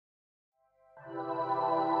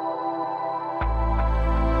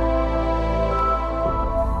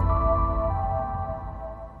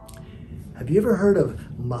you ever heard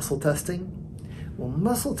of muscle testing? Well,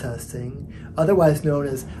 muscle testing, otherwise known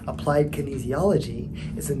as applied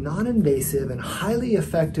kinesiology, is a non-invasive and highly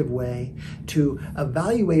effective way to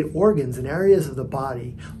evaluate organs and areas of the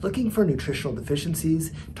body, looking for nutritional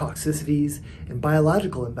deficiencies, toxicities, and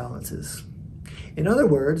biological imbalances. In other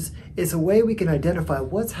words, it's a way we can identify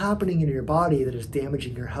what's happening in your body that is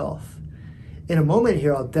damaging your health. In a moment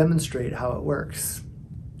here, I'll demonstrate how it works.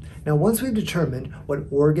 Now, once we've determined what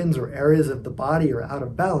organs or areas of the body are out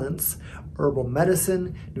of balance, herbal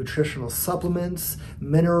medicine, nutritional supplements,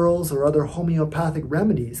 minerals, or other homeopathic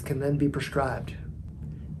remedies can then be prescribed.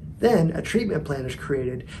 Then a treatment plan is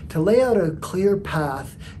created to lay out a clear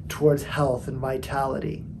path towards health and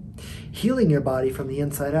vitality, healing your body from the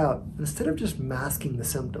inside out instead of just masking the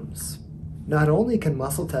symptoms. Not only can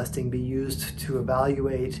muscle testing be used to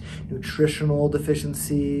evaluate nutritional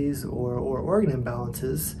deficiencies or organ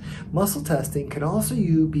imbalances, muscle testing can also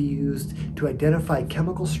be used to identify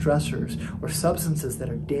chemical stressors or substances that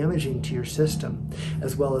are damaging to your system,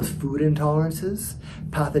 as well as food intolerances,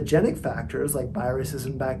 pathogenic factors like viruses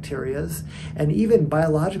and bacteria, and even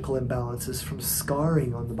biological imbalances from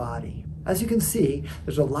scarring on the body. As you can see,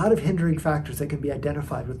 there's a lot of hindering factors that can be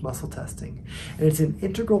identified with muscle testing, and it's an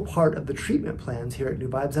integral part of the treatment plans here at New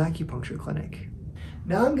Vibes Acupuncture Clinic.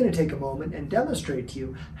 Now I'm going to take a moment and demonstrate to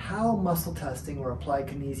you how muscle testing or applied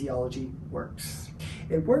kinesiology works.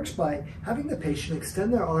 It works by having the patient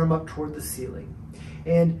extend their arm up toward the ceiling,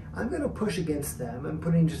 and I'm going to push against them. I'm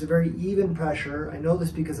putting just a very even pressure. I know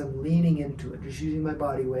this because I'm leaning into it, just using my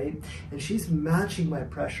body weight, and she's matching my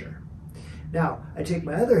pressure. Now, I take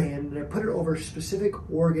my other hand and I put it over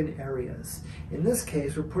specific organ areas. In this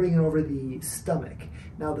case, we're putting it over the stomach.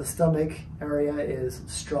 Now, the stomach area is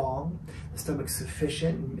strong, the stomach's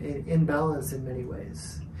sufficient and in balance in many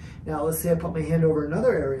ways. Now, let's say I put my hand over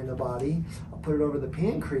another area in the body. I'll put it over the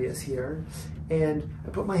pancreas here, and I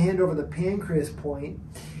put my hand over the pancreas point,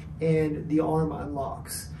 and the arm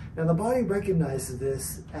unlocks. Now, the body recognizes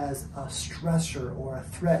this as a stressor or a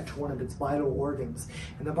threat to one of its vital organs.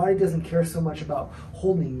 And the body doesn't care so much about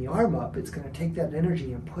holding the arm up. It's going to take that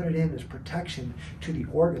energy and put it in as protection to the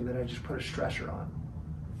organ that I just put a stressor on.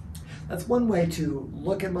 That's one way to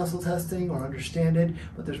look at muscle testing or understand it,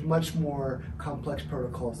 but there's much more complex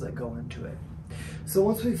protocols that go into it. So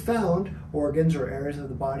once we've found organs or areas of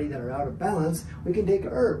the body that are out of balance, we can take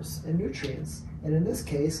herbs and nutrients. And in this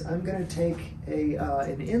case, I'm going to take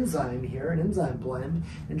an enzyme here, an enzyme blend,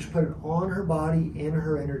 and just put it on her body in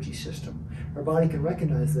her energy system. Her body can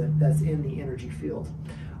recognize that that's in the energy field.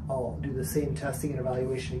 I'll do the same testing and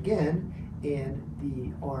evaluation again, and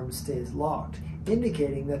the arm stays locked,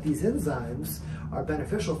 indicating that these enzymes are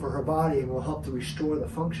beneficial for her body and will help to restore the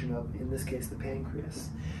function of, in this case, the pancreas.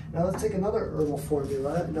 Now let's take another herbal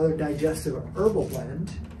formula, another digestive herbal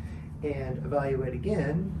blend, and evaluate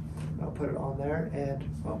again. I'll put it on there, and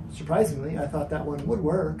well, surprisingly, I thought that one would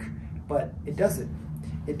work, but it doesn't.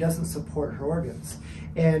 It doesn't support her organs.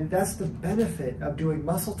 And that's the benefit of doing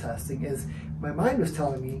muscle testing, is my mind was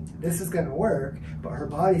telling me this is going to work, but her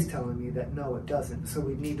body's telling me that no, it doesn't. So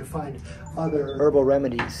we need to find other herbal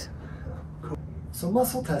remedies. So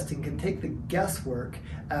muscle testing can take the guesswork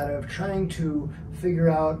out of trying to figure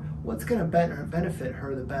out what's going to benefit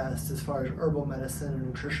her the best as far as herbal medicine and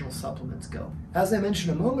nutritional supplements go. As I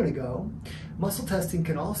mentioned a moment ago, muscle testing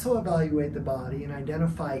can also evaluate the body and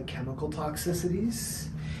identify chemical toxicities,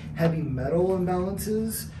 heavy metal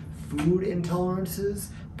imbalances, food intolerances,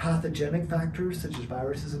 pathogenic factors such as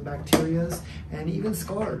viruses and bacteria, and even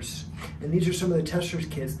scars. And these are some of the testers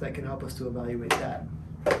kits that can help us to evaluate that.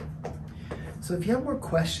 So if you have more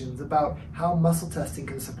questions about how muscle testing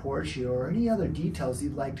can support you or any other details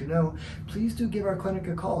you'd like to know, please do give our clinic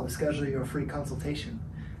a call and schedule your free consultation.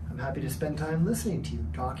 I'm happy to spend time listening to you,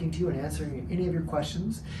 talking to you, and answering any of your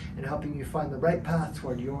questions and helping you find the right path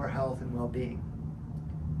toward your health and well-being.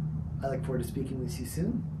 I look forward to speaking with you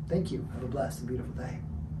soon. Thank you. Have a blessed and beautiful day.